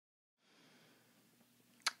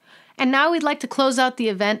And now we'd like to close out the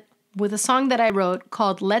event with a song that I wrote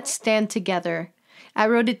called Let's Stand Together. I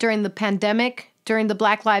wrote it during the pandemic, during the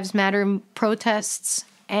Black Lives Matter protests,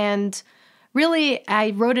 and really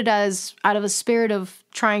I wrote it as out of a spirit of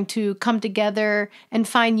trying to come together and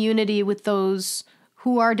find unity with those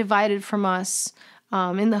who are divided from us,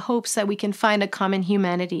 in the hopes that we can find a common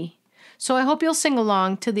humanity. So I hope you'll sing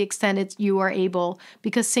along to the extent you are able,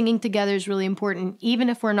 because singing together is really important, even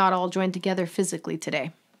if we're not all joined together physically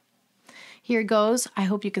today. Here it goes. I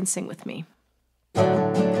hope you can sing with me.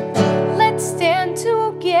 Let's stand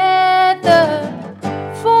together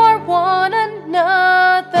for one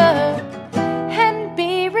another and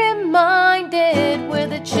be reminded we're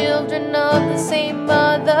the children of the same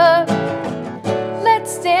mother.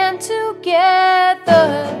 Let's stand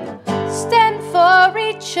together, stand for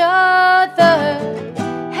each other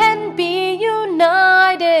and be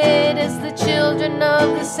united as the children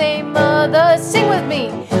of the same mother. Sing with me.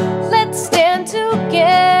 Let's stand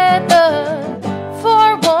together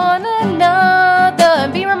for one another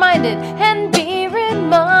and be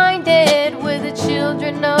reminded we're the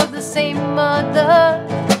children of the same mother.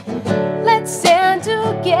 Let's stand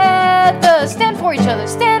together, stand for each other,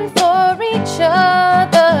 stand for each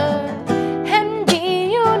other and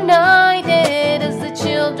be united as the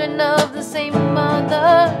children of the same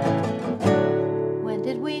mother. When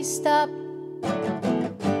did we stop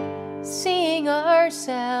seeing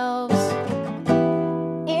ourselves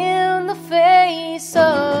in the face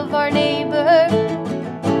of our neighbor?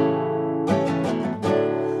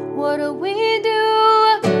 What do we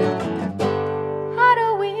do? How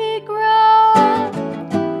do we grow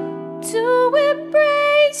to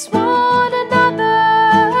embrace one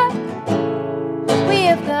another? We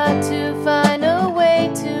have got to find a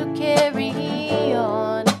way to carry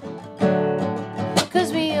on,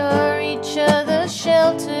 'cause we are each other's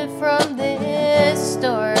shelter from this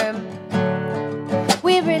storm.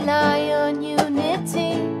 We rely on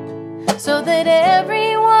unity so that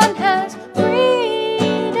everyone has freedom.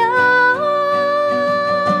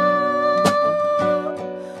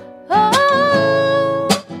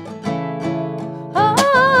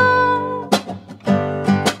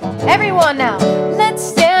 Everyone now, let's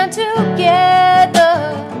stand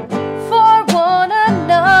together for one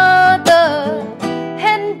another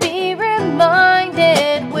and be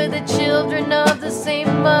reminded we're the children of the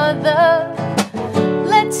same mother.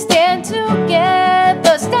 Let's stand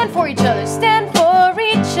together, stand for each other, stand for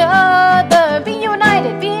each other, be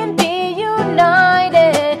united, be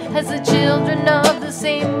united as the children of the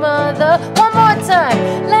same mother. One more time,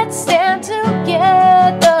 let's stand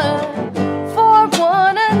together for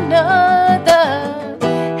one another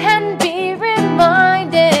and be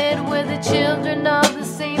reminded we're the children of the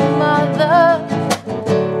same mother.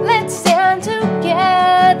 Let's stand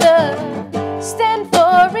together, stand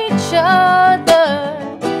for each other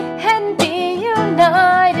and be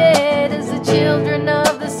united as the children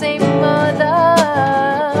of the same mother.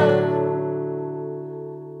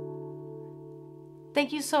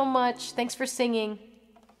 Thank you so much. Thanks for singing.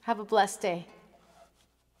 Have a blessed day.